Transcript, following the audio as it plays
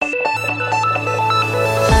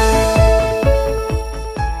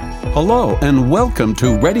Hello and welcome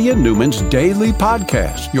to Reddy and Newman's Daily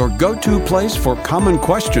Podcast, your go-to place for common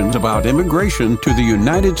questions about immigration to the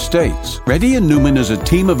United States. Reddy and Newman is a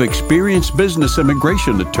team of experienced business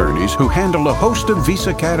immigration attorneys who handle a host of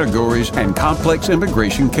visa categories and complex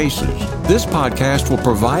immigration cases. This podcast will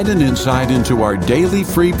provide an insight into our daily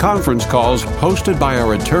free conference calls hosted by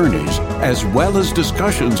our attorneys, as well as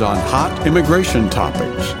discussions on hot immigration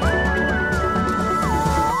topics.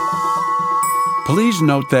 Please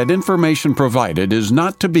note that information provided is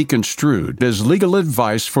not to be construed as legal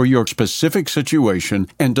advice for your specific situation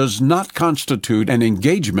and does not constitute an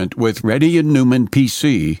engagement with Reddy and Newman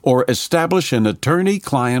PC or establish an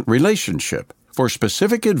attorney-client relationship. For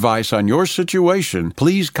specific advice on your situation,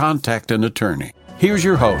 please contact an attorney. Here's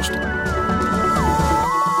your host.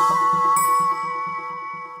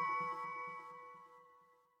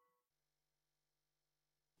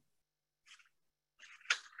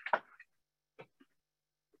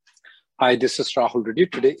 Hi, this is Rahul Reddy.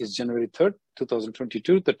 Today is January 3rd,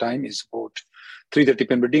 2022. The time is about 3:30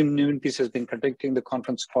 p.m. Reddy and Newman PC has been conducting the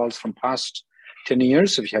conference calls from past 10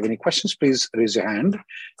 years. If you have any questions, please raise your hand.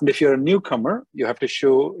 And if you're a newcomer, you have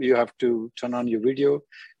to turn on your video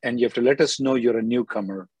and you have to let us know you're a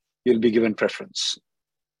newcomer. You'll be given preference.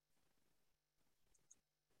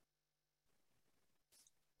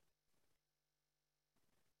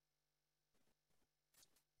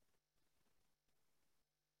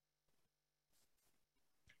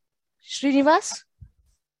 Srinivas?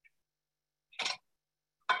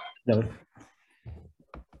 Hello.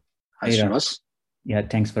 Hi, Srinivas. Yeah,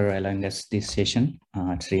 thanks for allowing us this session.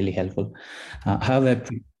 It's really helpful. I have a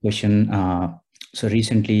quick question. So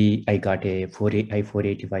recently I got a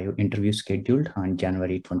I-485 interview scheduled on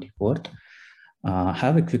January 24th. I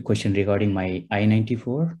have a quick question regarding my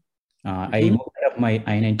I-94. I opened up my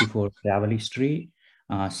I-94 travel history.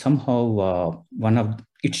 Somehow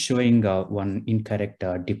it's showing one incorrect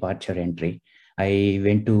departure entry. I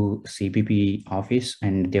went to CBP office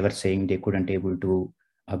and they were saying they couldn't able to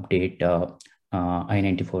update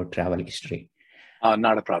I-94 travel history.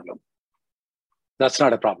 Not a problem. That's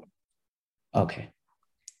not a problem. Okay.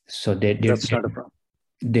 So that's not a problem.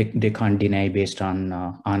 They can't deny based on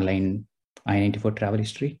online I-94 travel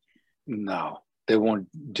history? No, they won't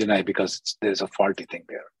deny because there's a faulty thing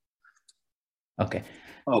there. Okay.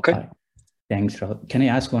 Okay. Thanks, Rahul. Can I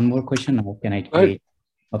ask one more question or can I wait?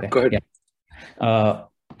 Okay. Go ahead. Yeah.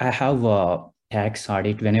 I have a tax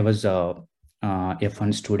audit when I was a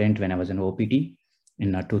F1 student, when I was an OPT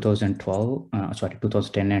in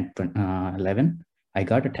 2010 and 11. I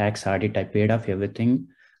got a tax audit. I paid off everything.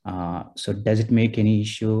 So does it make any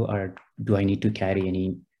issue or do I need to carry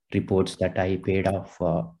any reports that I paid off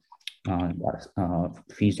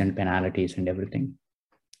fees and penalties and everything?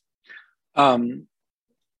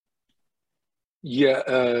 Yeah,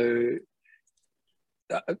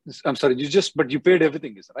 I'm sorry, but you paid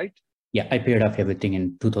everything, is right? Yeah, I paid off everything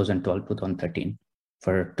in 2012, 2013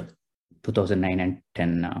 for 2009 and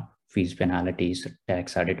 10 fees, penalties,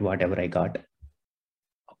 tax audit, whatever I got.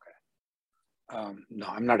 Okay. No,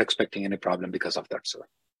 I'm not expecting any problem because of that, sir.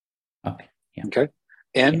 Okay. Yeah. Okay.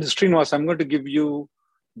 And Srinivas, I'm going to give you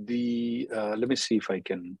the, let me see if I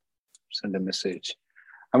can send a message.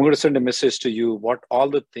 I'm going to send a message to you what all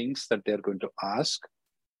the things that they're going to ask.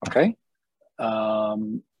 Okay.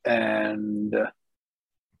 And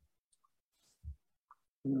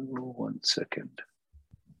one second.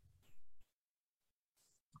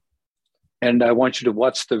 And I want you to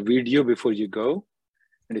watch the video before you go.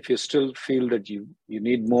 And if you still feel that you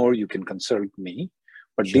need more, you can consult me.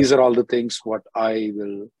 But sure. These are all the things what I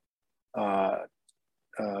will tell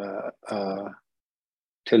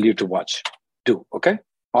you to watch. Do, okay?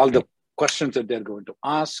 All the questions that they're going to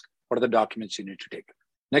ask, what are the documents you need to take?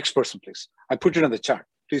 Next person, please. I put it on the chart.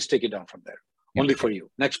 Please take it down from there. Yeah. Only for you.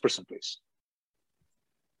 Next person, please.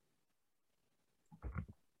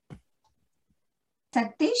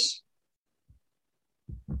 Satish?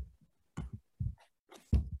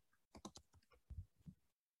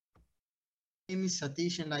 My name is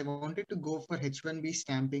Satish and I wanted to go for H1B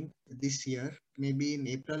stamping this year, maybe in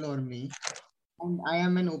April or May. And I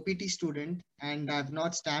am an OPT student and I have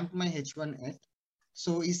not stamped my H1 yet.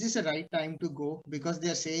 So is this the right time to go? Because they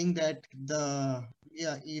are saying that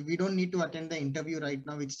we don't need to attend the interview right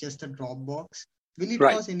now. It's just a Dropbox. Will it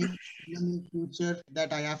cause any problem in future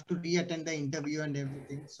that I have to re-attend the interview and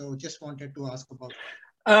everything? So just wanted to ask about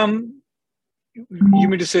that. You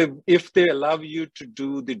mean to say if they allow you to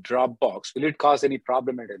do the Dropbox, will it cause any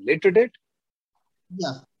problem at a later date?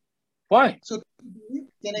 Yeah. Why? So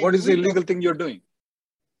what is the illegal thing you're doing?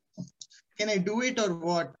 can I do it or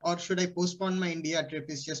what? Or should I postpone my India trip?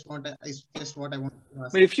 Is just what I want to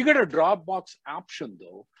ask. But if you get a Dropbox option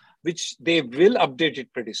though, which they will update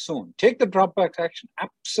it pretty soon, take the Dropbox action.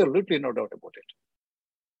 Absolutely no doubt about it.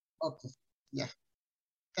 Okay. Yeah.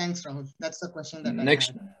 Thanks, Rahul. That's the question that Next.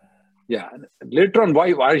 I had. Yeah. Later on, why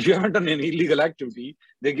you haven't done any illegal activity?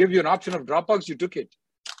 They give you an option of Dropbox. You took it.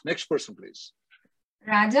 Next person, please.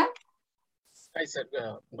 Raja? Hi, sir.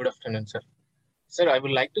 Good afternoon, sir. Sir, I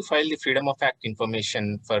would like to file the Freedom of Act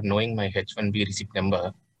information for knowing my H-1B receipt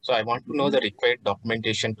number. So I want to know the required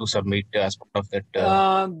documentation to submit as part of that.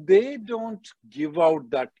 They don't give out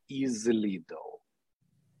that easily, though.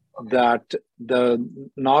 Okay. That the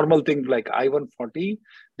normal thing like I-140,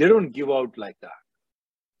 they don't give out like that.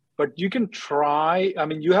 But you can try. I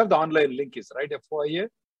mean, you have the online link, is right, FOIA?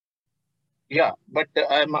 Yeah, but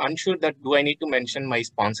I'm unsure that do I need to mention my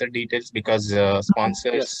sponsor details because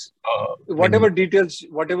sponsors. Yes. Whatever details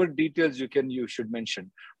you should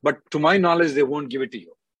mention. But to my knowledge, they won't give it to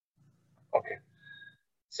you. Okay.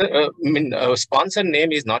 So, sponsor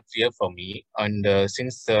name is not clear for me, and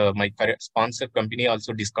since my sponsor company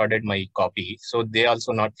also discarded my copy, so they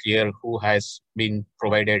also not clear who has been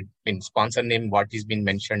provided in sponsor name, what is been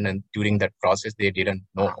mentioned, and during that process they didn't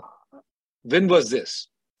know. When was this?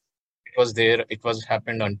 It was there. It was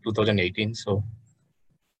happened on 2018. So.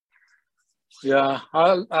 Yeah,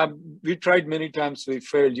 we tried many times. We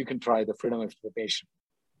failed. You can try the freedom of information.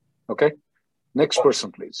 Okay. Next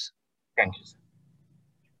person, please. Thank you.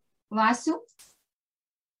 Vasu?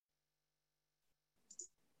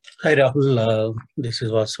 Hi, Rahul. This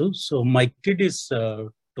is Vasu. So my kid is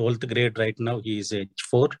 12th grade right now. He is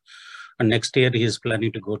H4. And next year he is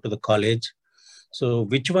planning to go to the college. So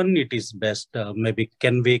which one it is best? Maybe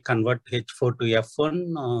can we convert H4 to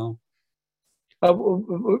F1?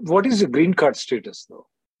 What is your green card status though?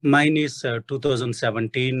 Mine is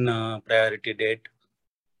 2017 priority date.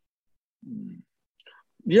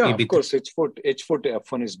 Yeah, of course, H4 to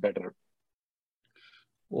F1 is better.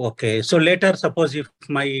 Okay, so later, suppose if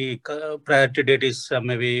my priority date is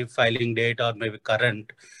maybe filing date or maybe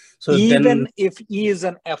current. So even then, if he is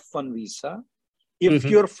an F1 visa, if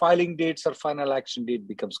your filing dates or final action date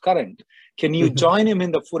becomes current, can you join him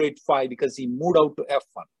in the 485 because he moved out to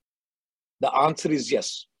F1? The answer is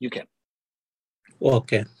yes, you can.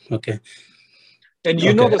 Okay. And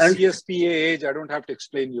you know the CSPA age, I don't have to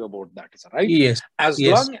explain you about that, is that right? Yes. As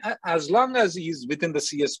long as he's within the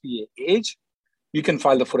CSPA age, you can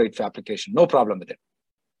file the 485 application. No problem with it.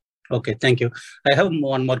 Okay, thank you. I have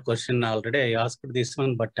one more question already. I asked this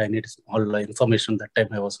one, but I need all the information. That time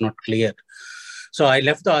I was not clear. So I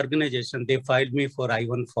left the organization. They filed me for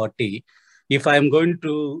I-140. If I am going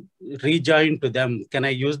to rejoin to them, can I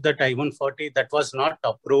use that I-140? That was not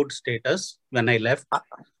approved status when I left.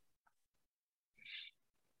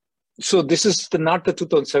 So this is not the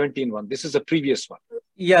 2017 one. This is the previous one.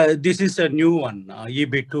 Yeah, this is a new one.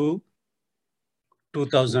 EB2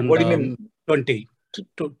 2020. What do you mean?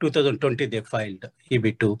 2020 they filed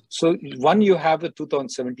EB2. So one you have the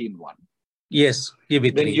 2017 one. Yes,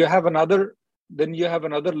 EB3. Then you have another. Then you have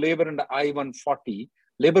another labor and I-140.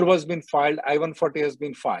 Labor was been filed. I-140 has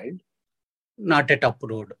been filed. Not yet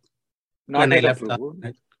approved. When I left the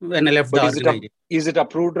organization. Is it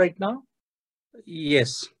approved right now?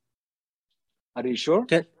 Yes. Are you sure?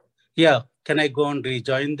 Yeah. Can I go and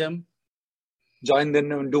rejoin them? Join them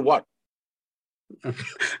and do what?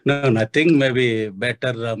 No, nothing. Maybe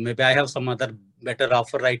better. Maybe I have some other better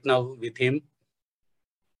offer right now with him.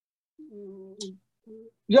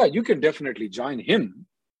 Yeah, you can definitely join him.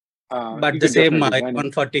 But the same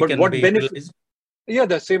I-140 can be utilized? Yeah,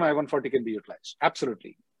 the same I-140 can be utilized.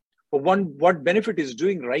 Absolutely. But what benefit is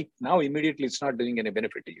doing right now, immediately it's not doing any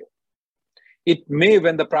benefit to you. It may,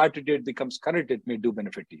 when the priority date becomes current, it may do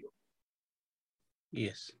benefit to you.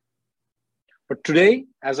 Yes. But today,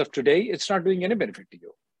 as of today, it's not doing any benefit to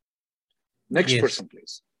you. Next person,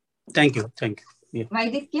 please. Thank you. Yeah.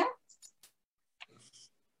 Vaidikya?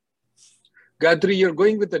 Gayatri, you're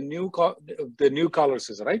going with the new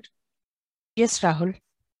callers, is right? Yes, Rahul.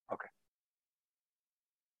 Okay.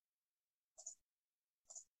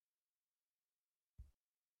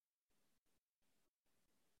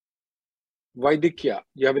 Vaidikya,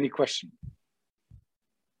 you have any question?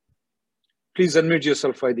 Please unmute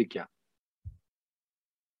yourself, Vaidikya.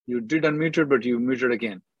 You did unmute it, but you muted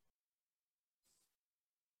again.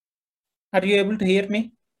 Are you able to hear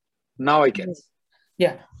me? Now I can.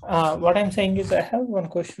 Yeah. What I'm saying is I have one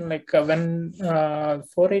question, like when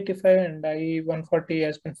 485 and I-140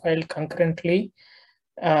 has been filed concurrently,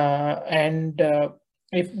 and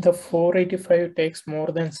if the 485 takes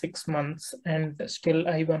more than 6 months and still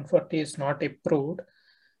I-140 is not approved,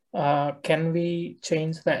 can we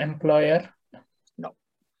change the employer? No.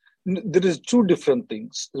 There is two different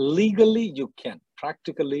things. Legally, you can.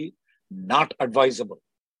 Practically, not advisable.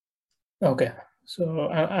 Okay. So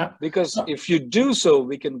because if you do so,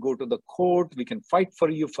 we can go to the court, we can fight for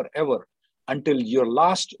you forever until your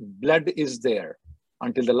last blood is there.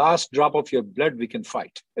 Until the last drop of your blood, we can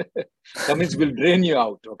fight. That means we'll drain you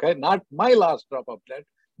out, okay? Not my last drop of blood,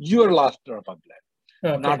 your last drop of blood.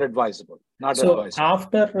 Okay. Not advisable. Not so advisable.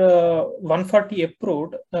 After 140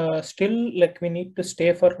 approved, still like we need to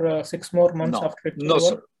stay for 6 more months after it's No, over?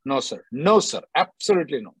 sir. No, sir. No, sir.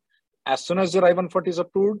 Absolutely no. As soon as your I-140 is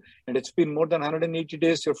approved and it's been more than 180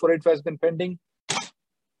 days, your 485 has been pending,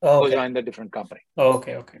 go join the different company.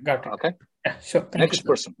 Okay. Got it. Okay. Yeah, sure. Next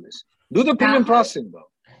person, please. Do the premium processing though.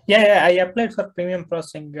 Yeah, I applied for premium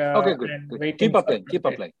processing. Okay, good. Good. Keep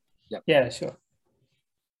applying. Yeah, sure.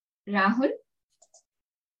 Rahul?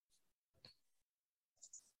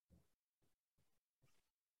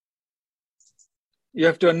 You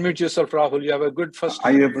have to unmute yourself, Rahul. You have a good first.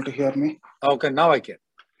 Are you able to hear me? Okay, now I can.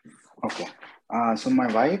 Okay. So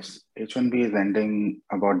my wife's H-1B is ending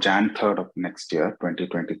about Jan 3rd of next year,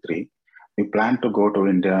 2023. We plan to go to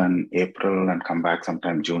India in April and come back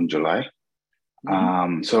sometime June, July.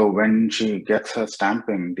 So when she gets her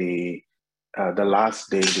stamping, the last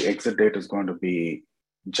day, the exit date is going to be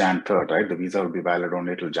Jan 3rd, right? The visa will be valid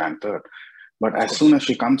only till Jan 3rd. But as soon as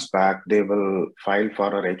she comes back, they will file for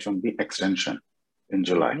her H-1B extension in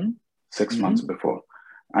July, 6 months before.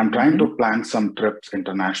 I'm trying to plan some trips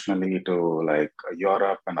internationally to like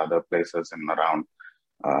Europe and other places in around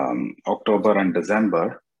October and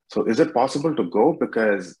December. So is it possible to go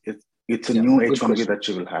because it's a new H-1B that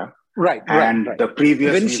she will have? Right. The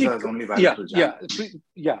previous visa is only valid till Jan.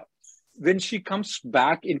 When she comes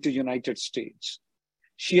back into United States,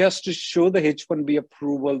 she has to show the H-1B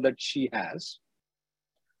approval that she has.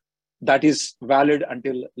 That is valid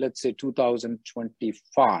until, let's say,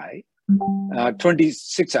 2025.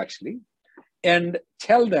 26 actually, and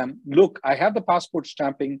tell them, look, I have the passport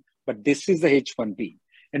stamping, but this is the H-1B.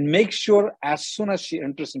 And make sure as soon as she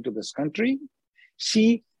enters into this country,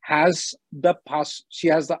 she has the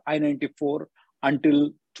I-94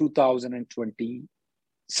 until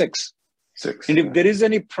 2026. And if there is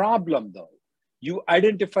any problem though, you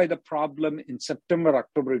identify the problem in September,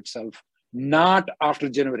 October itself, not after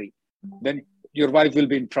January. Then your wife will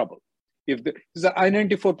be in trouble. If there's an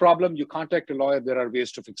I-94 problem, you contact a lawyer. There are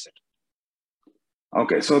ways to fix it.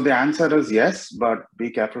 Okay, so the answer is yes, but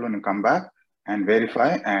be careful when you come back and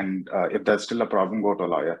verify. And if there's still a problem, go to a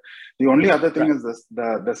lawyer. The only other thing is this: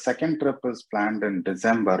 the second trip is planned in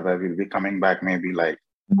December, where we'll be coming back maybe like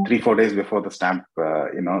 3-4 days before the stamp,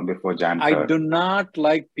 before Jan 3rd. I do not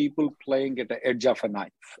like people playing at the edge of a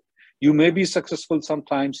knife. You may be successful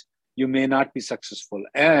sometimes. You may not be successful,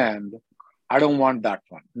 and I don't want that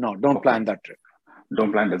one. No, don't plan that trip.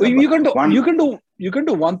 Don't plan December. You can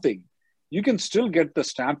do one thing. You can still get the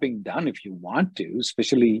stamping done if you want to,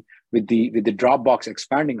 especially with the Dropbox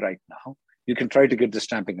expanding right now. You can try to get the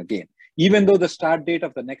stamping again, even though the start date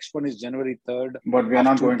of the next one is January 3rd. But we are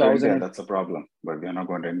not going to India. That's a problem. But we are not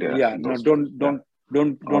going to India. Yeah, no,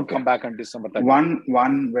 don't come back on December 3rd.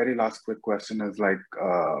 One very last quick question is like,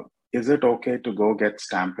 is it okay to go get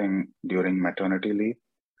stamping during maternity leave?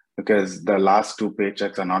 Because the last 2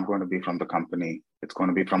 paychecks are not going to be from the company. It's going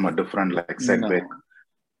to be from a different Segway.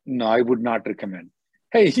 No, I would not recommend.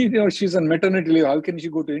 Hey, she's on maternity leave. How can she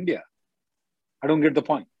go to India? I don't get the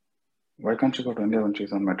point. Why can't she go to India when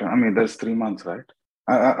she's on maternity? I mean, there's 3 months, right?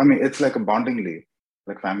 I mean, it's like a bonding leave,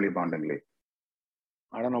 like family bonding leave.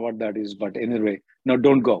 I don't know what that is, but anyway, no,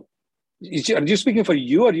 don't go. Are you speaking for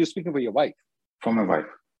you or are you speaking for your wife? For my wife.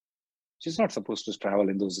 She's not supposed to travel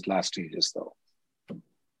in those last stages, though.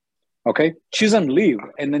 Okay, she's on leave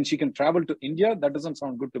and then she can travel to India. That doesn't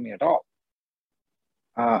sound good to me at all.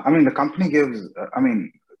 I mean, the company gives, I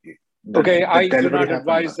do not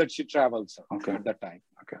advise that she travels at that time.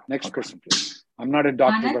 Okay. Next person, please. I'm not a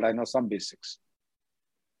doctor, but I know some basics.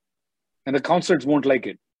 And the consulants won't like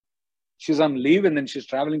it. She's on leave and then she's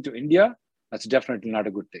traveling to India. That's definitely not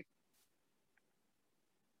a good thing.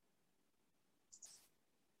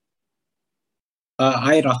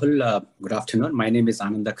 Hi, Rahul. Good afternoon. My name is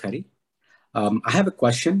Ananda Khari. I have a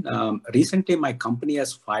question. Recently, my company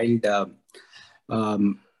has filed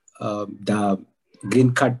the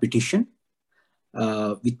green card petition.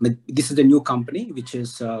 This is a new company, which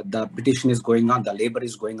is the petition is going on. The labor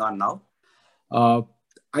is going on now.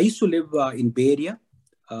 I used to live in Bay Area,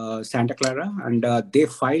 Santa Clara, and they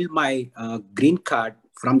filed my green card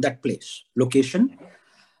from that location.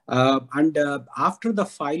 And after the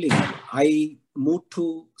filing, I moved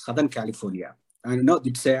to Southern California. And no,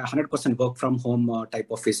 it's a 100% work from home type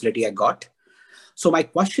of facility I got. So my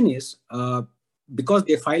question is, because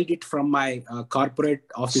they filed it from my corporate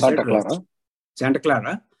office address, Santa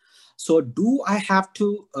Clara. So do I have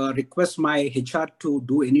to request my HR to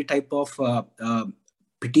do any type of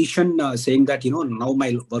petition saying that, now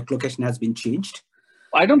my work location has been changed?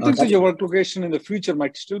 I don't think so. Your work location in the future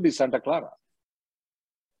might still be Santa Clara.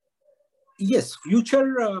 Yes,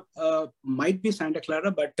 future might be Santa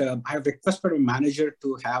Clara, but I have requested a manager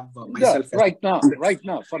to have myself. Yeah, right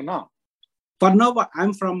now, for now. For now,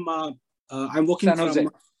 I'm from, I'm working San Jose.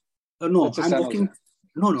 from, no, I'm working,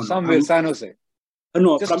 no. Somewhere, San Jose.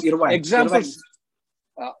 No, just from Irvine. Examples,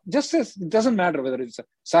 just as it doesn't matter whether it's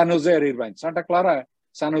San Jose or Irvine. Santa Clara,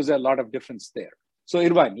 San Jose, a lot of difference there. So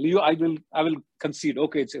Irvine, I will concede,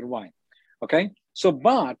 okay, it's Irvine. Okay, so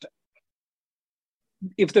but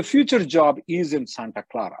if the future job is in Santa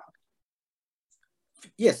Clara.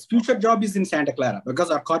 Yes, future job is in Santa Clara because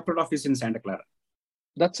our corporate office is in Santa Clara.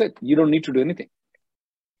 That's it. You don't need to do anything.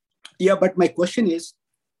 Yeah, but my question is,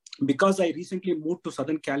 because I recently moved to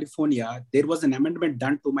Southern California, there was an amendment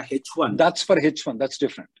done to my H1. That's for H1. That's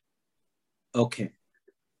different. Okay.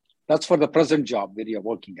 That's for the present job where you're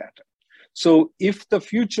working at. So if the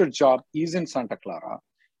future job is in Santa Clara,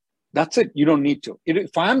 that's it. You don't need to.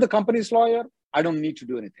 If I'm the company's lawyer, I don't need to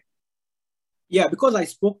do anything. Yeah, because I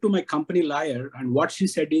spoke to my company lawyer, and what she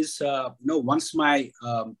said is, once my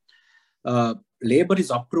labor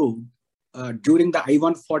is approved, during the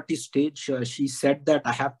I-140 stage, she said that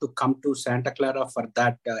I have to come to Santa Clara for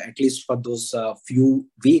that, at least for those few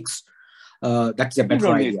weeks. That's a better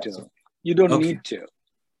idea. You don't need to.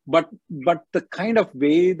 But the kind of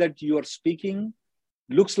way that you are speaking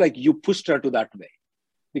looks like you pushed her to that way.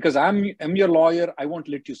 Because I'm your lawyer, I won't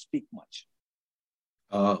let you speak much.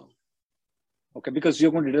 Oh. Okay, because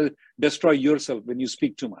you're going to destroy yourself when you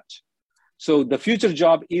speak too much. So the future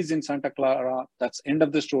job is in Santa Clara. That's end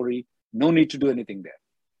of the story. No need to do anything there.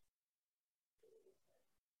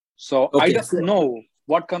 So okay, I don't know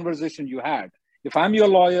what conversation you had. If I'm your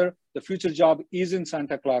lawyer, the future job is in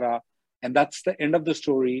Santa Clara, and that's the end of the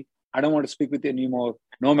story. I don't want to speak with you anymore.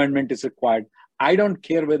 No amendment is required. I don't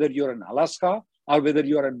care whether you're in Alaska or whether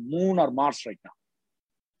you're on Moon or Mars right now.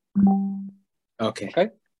 Okay.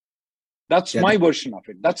 That's my version of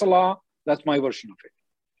it. That's a law. That's my version of it.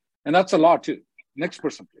 And that's a law too. Next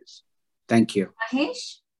person, please. Thank you.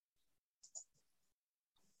 Mahesh?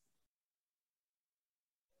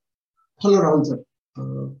 Hello, Rahul sir.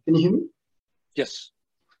 Can you hear me? Yes.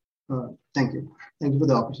 Thank you. Thank you for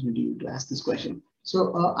the opportunity to ask this question.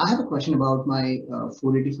 So I have a question about my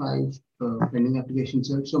 485 pending application,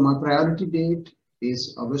 sir. So my priority date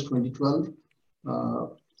is August 2012.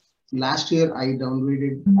 Last year, I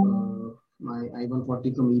downgraded my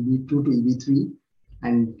I-140 from EB2 to EB3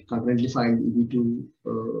 and concurrently filed EB2,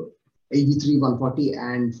 EB3, 140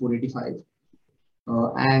 and 485.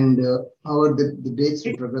 However, the dates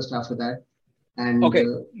retrogressed after that. And okay,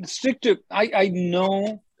 stick to, I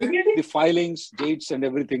know the filings, dates and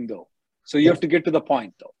everything though. So you have to get to the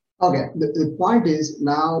point though. Okay, the point is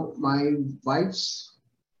now my wife's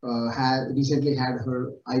recently had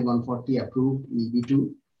her I-140 approved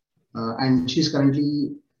EB2. And she's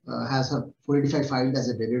currently has her 485 filed as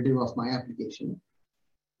a derivative of my application.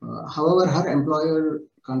 However, her employer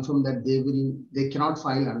confirmed that they cannot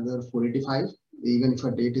file another 485 even if her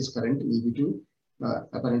date is current in EB2.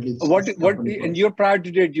 Apparently, and your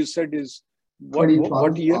priority date you said is what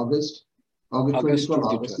year? August 2012,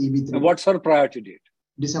 August EB3. And what's her priority date?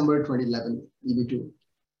 December 2011 EB2.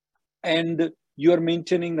 And you are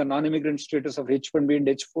maintaining the non-immigrant status of H1B and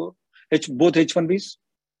H4, both H1Bs.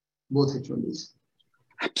 Both H1Bs.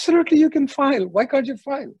 Absolutely, you can file. Why can't you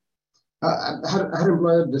file? Her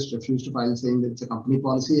employer just refused to file, saying that it's a company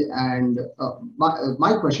policy. And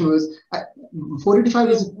my question was, 485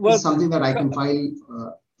 is something that I can file.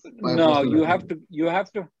 No, you have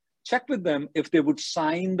to check with them if they would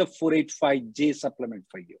sign the 485J supplement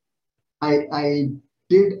for you. I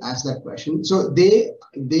did ask that question. So they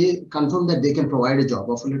confirmed that they can provide a job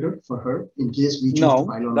offer letter for her in case we choose to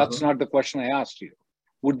file on that's not the question I asked you.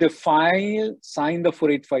 Would they sign the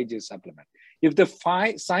 485J supplement? If they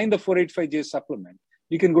sign the 485J supplement,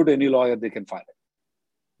 you can go to any lawyer, they can file it.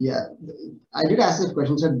 Yeah, I did ask that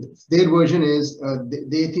question. So their version is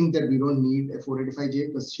they think that we don't need a 485J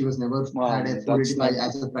because she was never had a 485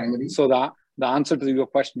 as a primary. So the answer to your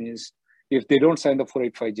question is, if they don't sign the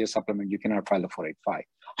 485J supplement, you cannot file the 485.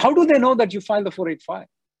 How do they know that you filed the 485?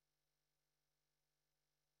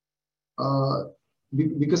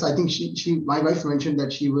 Because I think my wife mentioned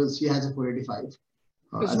that she has a 485.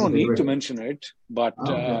 There's no need to mention it, but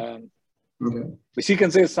she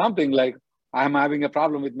can say something like, I'm having a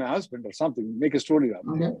problem with my husband or something. Make a story up.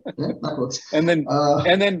 Okay, yeah, that works. and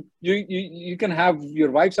then you can have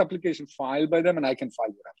your wife's application filed by them, and I can file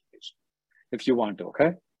your application if you want to.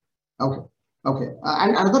 Okay. Okay.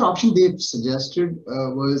 And another option they've suggested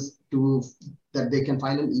was that they can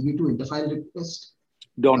file an EB2 interfile request.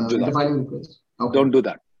 Don't do that. Interfiling request. Okay. Don't do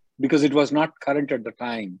that, because it was not current at the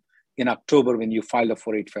time in October when you filed a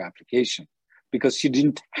 485 application, because she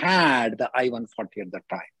didn't had the I-140 at that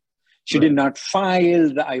time. She did not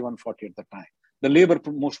file the I-140 at the time. The labor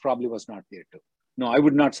most probably was not there too. No, I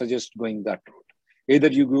would not suggest going that route. Either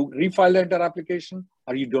you go refile the entire application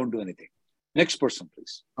or you don't do anything. Next person,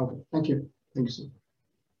 please. Okay, thank you. Thank you, sir.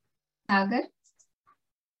 Sagar?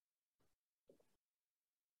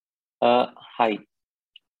 Hi,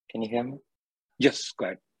 can you hear me? Yes, go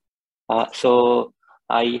ahead. So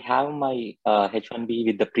I have my H1B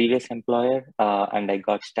with the previous employer and I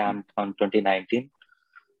got stamped on 2019.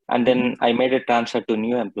 And then I made a transfer to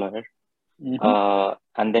new employer.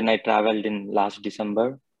 And then I traveled in last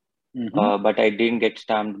December, but I didn't get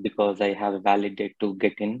stamped because I have a valid date to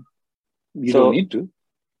get in. You don't need to.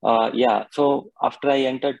 Yeah. So after I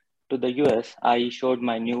entered to the US, I showed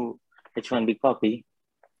my new H1B copy,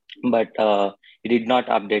 but it did not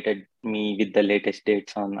updated me with the latest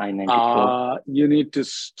dates on I-94. You need to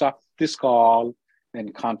stop this call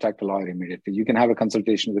and contact a lawyer immediately. You can have a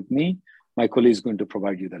consultation with me. My colleague is going to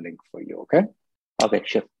provide you the link for you, okay? Okay,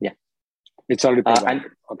 sure, yeah. It's already provided,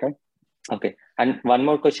 okay? Okay, and one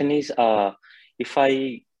more question is, if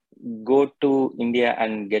I go to India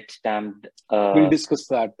and get stamped... we'll discuss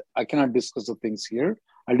that. I cannot discuss the things here.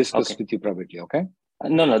 I'll discuss with you privately, okay?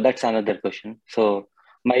 No, that's another question. So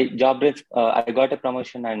my job, I got a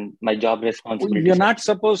promotion and my job responsibility... You're not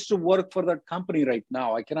supposed to work for that company right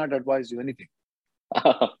now. I cannot advise you anything.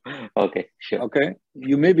 Okay, sure. Okay,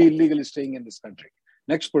 you may be illegally staying in this country.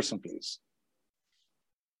 Next person, please.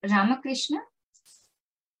 Ramakrishna?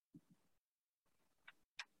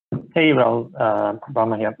 Hey, Rahul,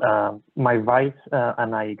 Rama here. My wife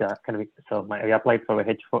and I I applied for a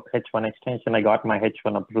H1 extension. I got my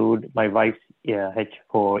H1 approved. My wife's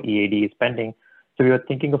H4 EAD is pending. So we were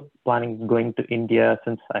thinking of going to India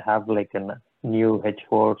since I have like a new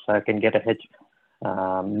H4, so I can get a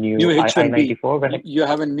new H1B. I-94. You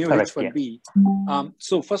have a new H1B. Yeah.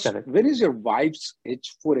 So first, when is your wife's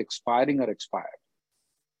H4 expiring or expired?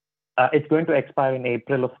 It's going to expire in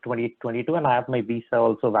April of 2022, and I have my visa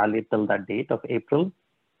also valid till that date of April.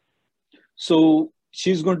 So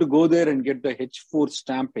she's going to go there and get the H4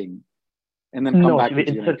 stamping and then come back.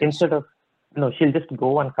 She'll just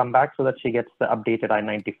go and come back so that she gets the updated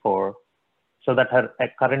I-94, so that her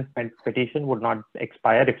current petition would not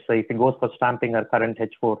expire. If it goes for stamping, her current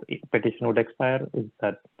H4 petition would expire. Is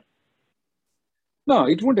that? No,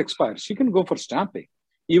 it won't expire. She can go for stamping.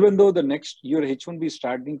 Even though the next year H1B is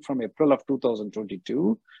starting from April of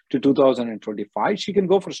 2022 to 2025, she can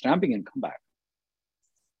go for stamping and come back.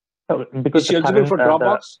 So, because is she eligible for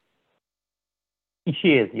Dropbox?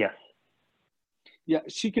 She is, yes. Yeah,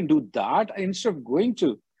 she can do that. Instead of going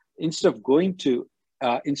to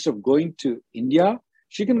India,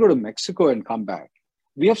 she can go to Mexico and come back.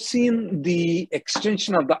 We have seen the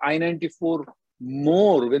extension of the I-94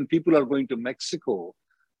 more when people are going to Mexico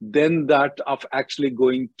than that of actually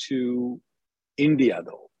going to India,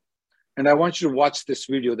 though. And I want you to watch this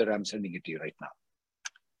video that I'm sending it to you right now.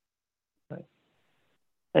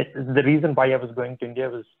 The reason why I was going to India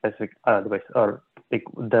was specific,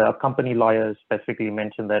 the company lawyers specifically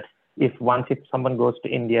mentioned that if someone goes to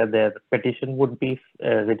India, their petition would be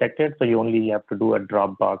rejected. So you only have to do a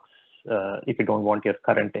Dropbox if you don't want your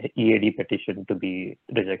current EAD petition to be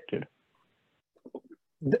rejected.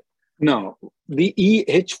 No, the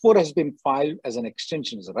H4 has been filed as an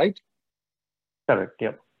extension, is that right? Correct,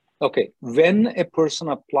 yeah. Okay, when a person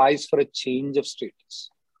applies for a change of status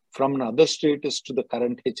from another status to the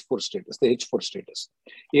current H4 status, the H4 status,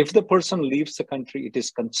 if the person leaves the country, it is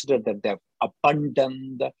considered that they have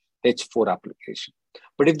abandoned the H4 application.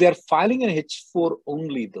 But if they are filing an H4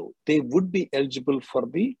 only, though, they would be eligible for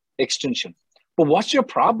the extension. But what's your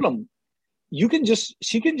problem? She can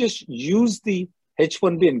just use the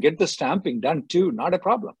H1B and get the stamping done too, not a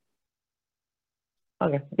problem.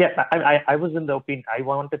 Okay, yeah, I was in the opinion, I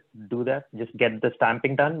wanted to do that, just get the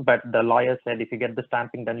stamping done, but the lawyer said if you get the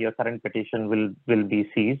stamping done, your current petition will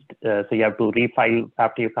be seized. So you have to refile,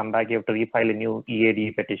 after you come back, you have to refile a new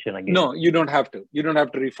EAD petition again. No, you don't have to. You don't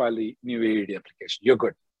have to refile the new EAD application. You're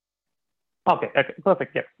good. Okay,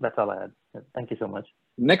 perfect. Yeah, that's all I had. Thank you so much.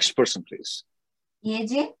 Next person, please.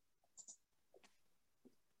 AJ?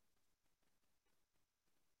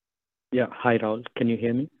 Yeah, hi Rahul. Can you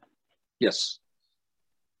hear me? Yes.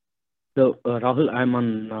 So, Rahul, I'm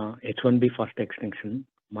on H1B first extension.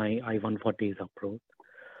 My I-140 is approved.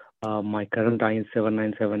 My current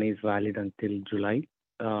I-797 is valid until July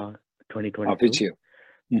 2022. Which year?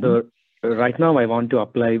 So, right now I want to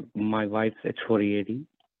apply my wife's H4 EAD.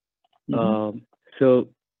 So,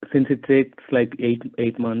 since it takes like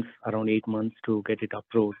around 8 months to get it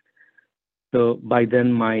approved, so by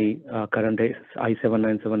then my current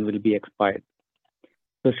I-797 will be expired.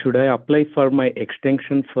 So should I apply for my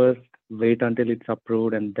extension first, wait until it's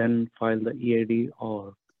approved, and then file the EAD,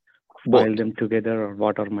 or file them together, or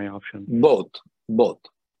what are my options? Both.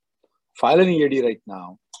 File an EAD right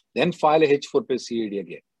now, then file a H4 plus EAD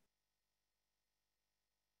again.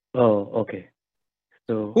 Oh, okay.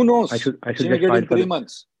 So who knows? I should she may get in 3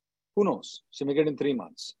 months. Who knows? She may get in 3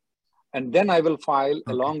 months. And then I will file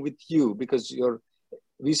along with you, because your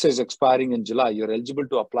visa is expiring in July. You're eligible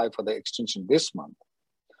to apply for the extension this month.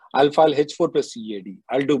 I'll file H4 plus EAD.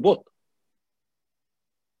 I'll do both.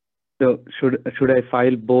 So should I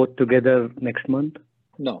file both together next month?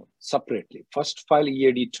 No, separately. First file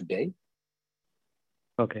EAD today.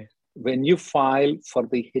 Okay. When you file for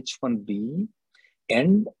the H1B,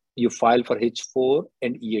 and you file for H4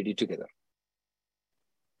 and EAD together.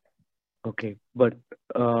 Okay, but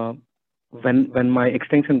when my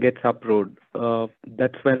extension gets approved,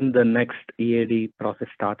 that's when the next EAD process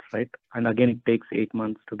starts, right? And again, it takes 8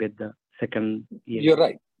 months to get the second EAD.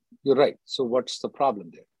 You're right. So what's the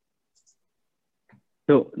problem there?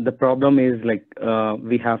 So the problem is like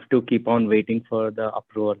we have to keep on waiting for the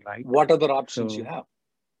approval, right? What other options you have?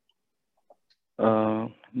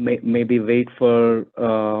 Maybe wait for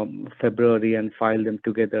February and file them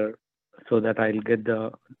together, so that I'll get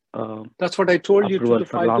the that's what I told you to for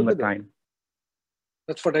file longer together. time.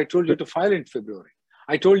 That's what I told you to file in February.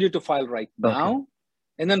 I told you to file right now,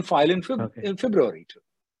 and then file in February too.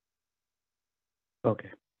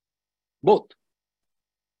 Okay. Both.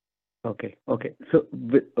 Okay. So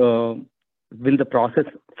will the process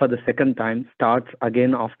for the second time starts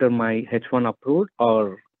again after my H1 approved,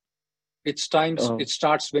 or? It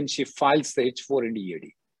starts when she files the H4 and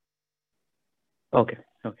EAD. Okay.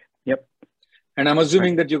 Yep. And I'm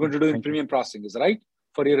assuming that you're going to do in premium processing, is right?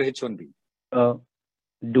 For your H1B.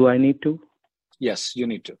 Do I need to? Yes, you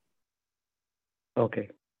need to. Okay.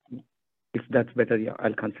 If that's better, yeah,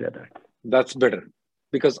 I'll consider that. That's better.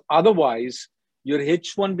 Because otherwise, your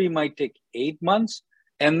H1B might take 8 months,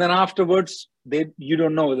 and then afterwards, you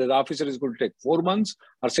don't know whether the officer is going to take 4 months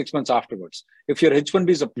or 6 months afterwards. If your H1B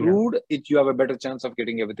is approved, you have a better chance of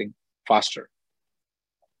getting everything faster.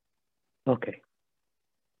 Okay.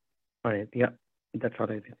 All right. Yeah, that's all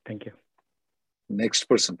I did. Thank you. Next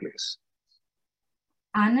person, please.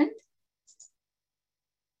 Anand?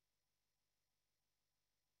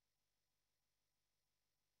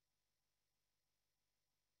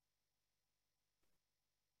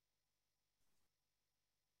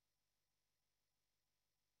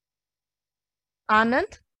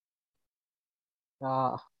 Anand?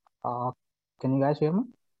 Can you guys hear me?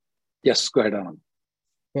 Yes, go ahead, Anand.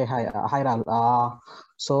 Hey, hi, Rahul.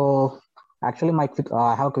 So actually,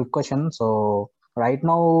 I have a quick question. So right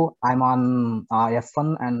now I'm on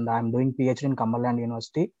F1 and I'm doing PhD in Cumberland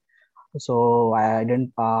University. So I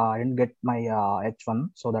didn't get my H1,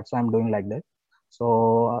 so that's why I'm doing like that.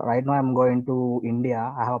 So right now I'm going to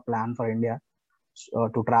India. I have a plan for India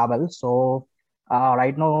to travel. So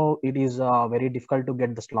right now it is very difficult to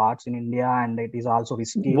get the slots in India, and it is also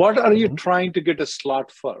risky. What are you trying to get a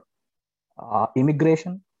slot for?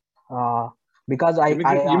 Immigration. Because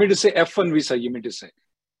you mean to say F1 visa, you mean to say?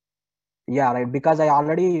 Yeah, right. Because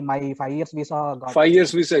my 5 years visa got 5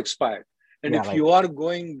 years visa expired. And yeah, if you are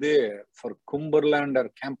going there for Cumberland or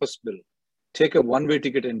Campbellsville, take a one-way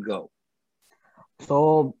ticket and go.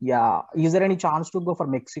 So yeah, is there any chance to go for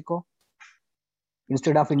Mexico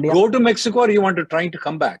instead of India? Go to Mexico, or you want to try to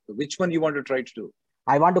come back? Which one you want to try to do?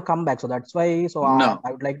 I want to come back, so that's why. So no.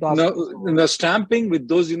 I would like to ask. No, the stamping with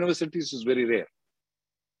those universities is very rare.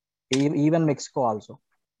 Even Mexico also.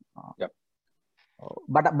 Yeah.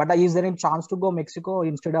 But is there any chance to go Mexico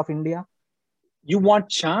instead of India? You want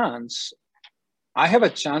chance? I have a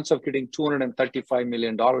chance of getting $235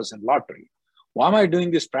 million in lottery. Why am I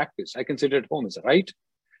doing this practice? I can sit at home, is that right?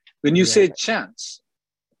 When you say chance,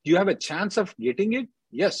 do you have a chance of getting it?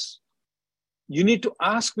 Yes. You need to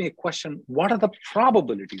ask me a question, what are the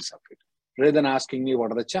probabilities of it? Rather than asking me,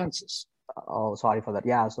 what are the chances? Oh, sorry for that.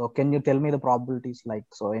 Yeah. So can you tell me the probabilities? Like,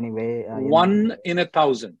 so anyway. 1 in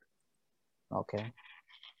 1,000. Okay.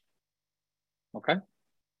 Okay.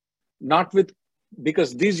 Not with,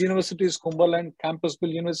 because these universities, Cumberland,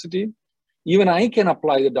 Campbellsville University, even I can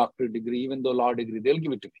apply the doctorate degree, even though law degree, they'll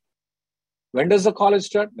give it to me. When does the college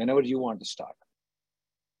start? Whenever you want to start.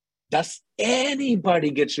 Does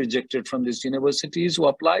anybody get rejected from these universities who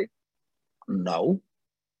apply? No.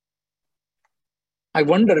 I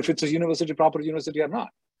wonder if it's a university, proper university or not.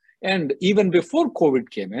 And even before COVID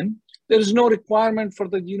came in, there is no requirement for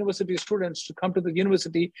the university students to come to the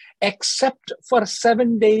university except for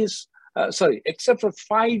 7 days, except for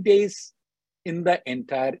 5 days in the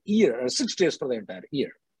entire year, or 6 days for the entire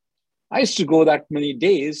year. I used to go that many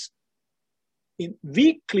days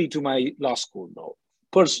weekly to my law school, though,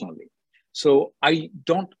 personally. So I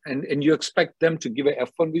don't, and you expect them to give a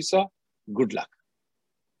F1 visa? Good luck.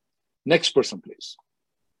 Next person, please.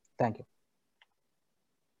 Thank you.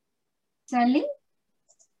 Sally?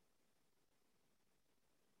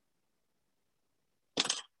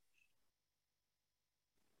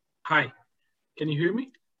 Hi, can you hear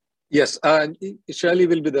me? Yes, Shirley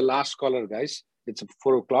will be the last caller, guys. It's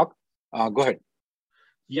 4 o'clock. Go ahead.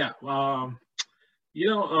 Yeah, I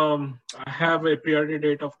have a priority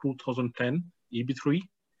date of 2010, EB3.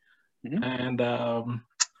 Mm-hmm. And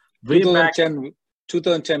way 2010, back...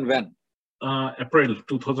 2010 when? April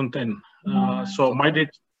 2010. So my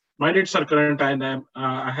dates are current, and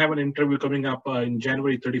I have an interview coming up in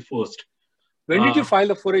January 31st. When did you file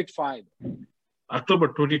the 485? October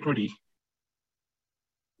 2020.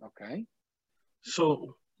 Okay.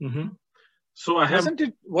 So, so I have.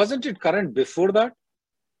 Wasn't it current before that?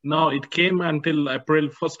 No, it came until April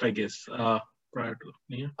 1st, I guess. Prior to.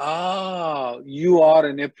 Yeah. You are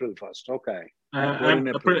in April 1st. Okay.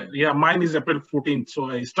 Yeah, mine is April 14th. So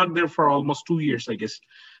I stuck there for almost 2 years, I guess.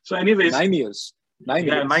 So, anyways. 9 years. 9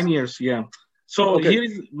 years. 9 years. Yeah. So okay.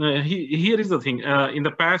 Here is the thing. In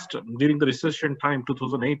the past, during the recession time,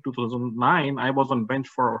 2008, 2009, I was on bench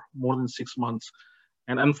for more than 6 months.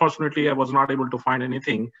 And unfortunately, I was not able to find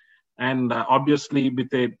anything. And obviously,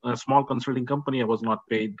 with a small consulting company, I was not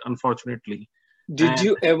paid, unfortunately. Did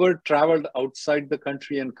you ever travel outside the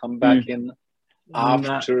country and come back in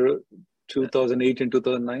after 2008 and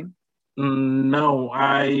 2009? No,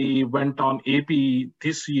 I went on AP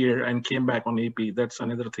this year and came back on AP. That's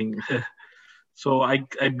another thing. So I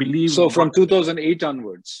believe. So from 2008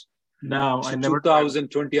 onwards. No, I never.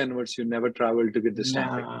 2020 onwards, you never traveled to get the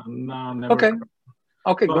stamping. No, never. Okay.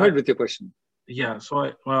 Okay, so go ahead with your question. Yeah.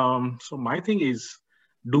 So so my thing is,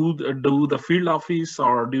 do the field office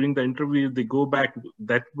or during the interview they go back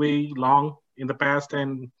that way long in the past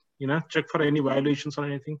and check for any violations or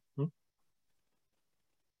anything?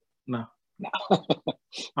 No.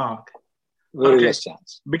 Okay. Very less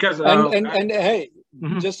chance. Because and hey,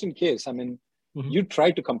 just in case, I mean, you try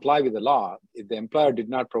to comply with the law. If the employer did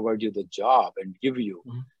not provide you the job and give you,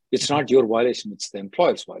 it's not your violation, it's the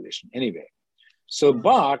employer's violation anyway. So,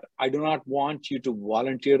 but I do not want you to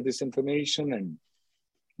volunteer this information and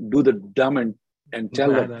do the dumb and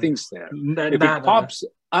tell the things there. If it pops,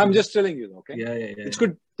 I'm just telling you, okay? Yeah. It's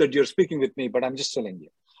good that you're speaking with me, but I'm just telling you.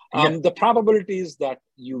 The probabilities that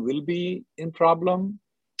you will be in problem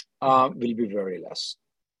will be very less.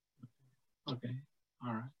 Okay.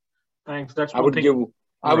 All right. Thanks. That's I would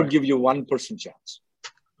give you 1% chance.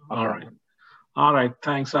 All right. All right.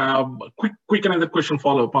 Thanks. Quick another question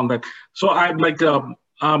follow up on that. So I'm like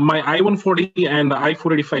my I-140 and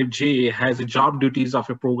I-485J has the job duties of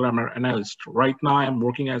a programmer analyst. Right now, I'm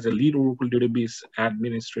working as a lead Oracle database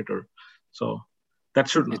administrator. So that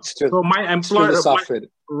should. So my employer.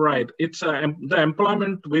 Right. It's the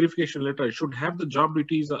employment verification letter should have the job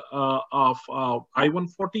duties of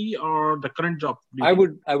I-140 or the current job.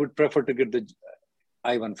 Duty? I would prefer to get the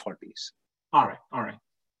I-140s. All right.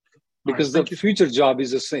 Because the future job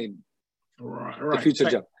is the same. Right. The future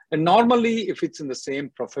job. And normally, if it's in the same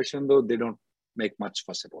profession, though, they don't make much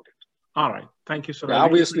fuss about it. All right. Thank you, sir. Yeah,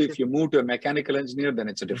 obviously, if you move to a mechanical engineer, then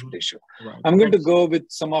it's a different issue. Right. I'm going to go with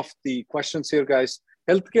some of the questions here, guys.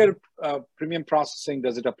 Healthcare premium processing,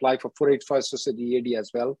 does it apply for 485 Associate EAD as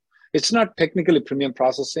well? It's not technically premium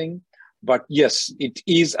processing, but yes, it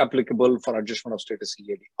is applicable for adjustment of status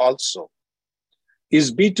EAD also.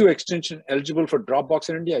 Is B2 extension eligible for Dropbox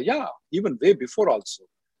in India? Yeah, even way before also.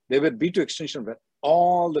 They were B2 extension were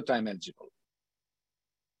all the time eligible.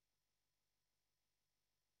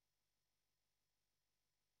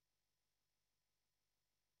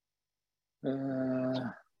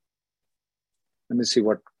 Let me see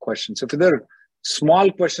what questions. If there are small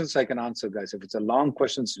questions, I can answer, guys. If it's a long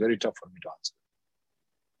question, it's very tough for me to answer.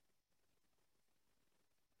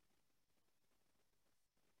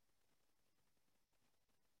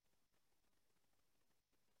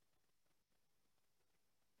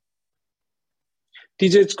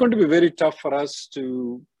 TJ, it's going to be very tough for us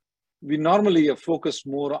to, we normally are focused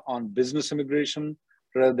more on business immigration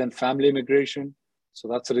rather than family immigration. So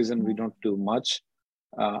that's the reason we don't do much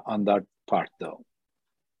on that part, though.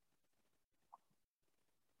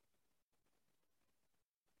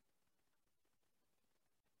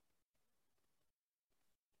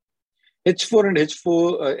 H1 and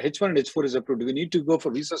H4 is approved. Do we need to go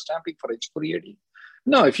for visa stamping for H4 EAD?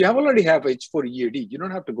 No, if you already have H4 EAD, you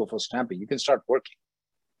don't have to go for stamping. You can start working.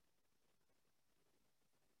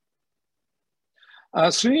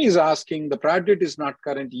 Srini is asking, the priority date is not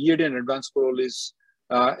current, EAD and advanced parole is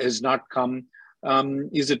not come.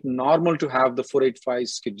 Is it normal to have the 485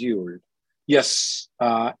 scheduled? Yes,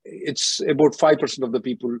 it's about 5% of the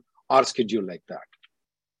people are scheduled like that.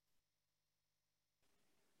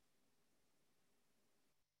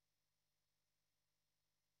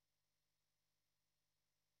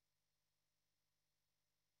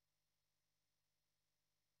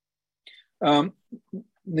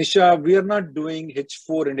 Nisha, we are not doing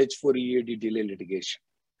H4 and H4 EAD delay litigation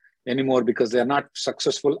anymore because they're not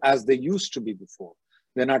successful as they used to be before.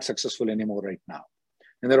 They're not successful anymore right now.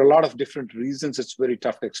 And there are a lot of different reasons. It's very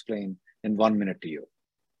tough to explain in 1 minute to you.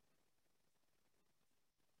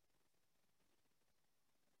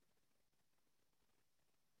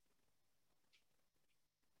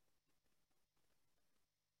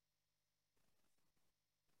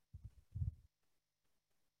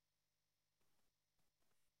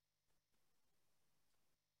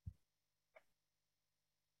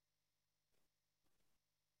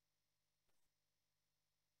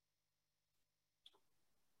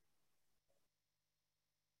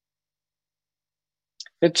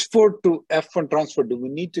 H4 to F1 transfer, do we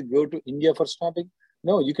need to go to India for stamping?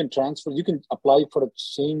 No, you can transfer, you can apply for a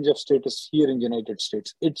change of status here in the United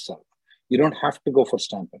States itself. You don't have to go for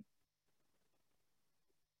stamping.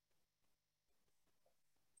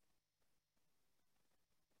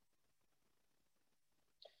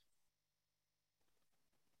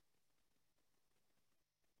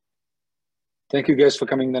 Thank you guys for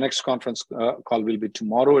coming. The next conference call will be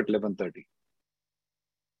tomorrow at 11:30.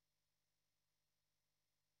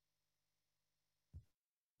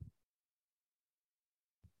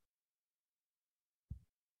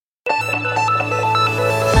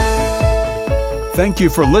 Thank you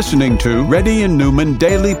for listening to Reddy and Newman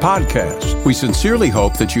Daily Podcast. We sincerely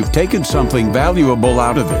hope that you've taken something valuable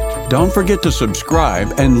out of it. Don't forget to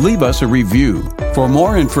subscribe and leave us a review. For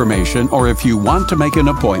more information or if you want to make an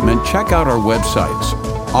appointment, check out our websites,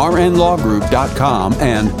 rnlawgroup.com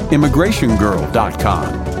and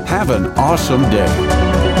immigrationgirl.com. Have an awesome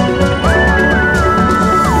day.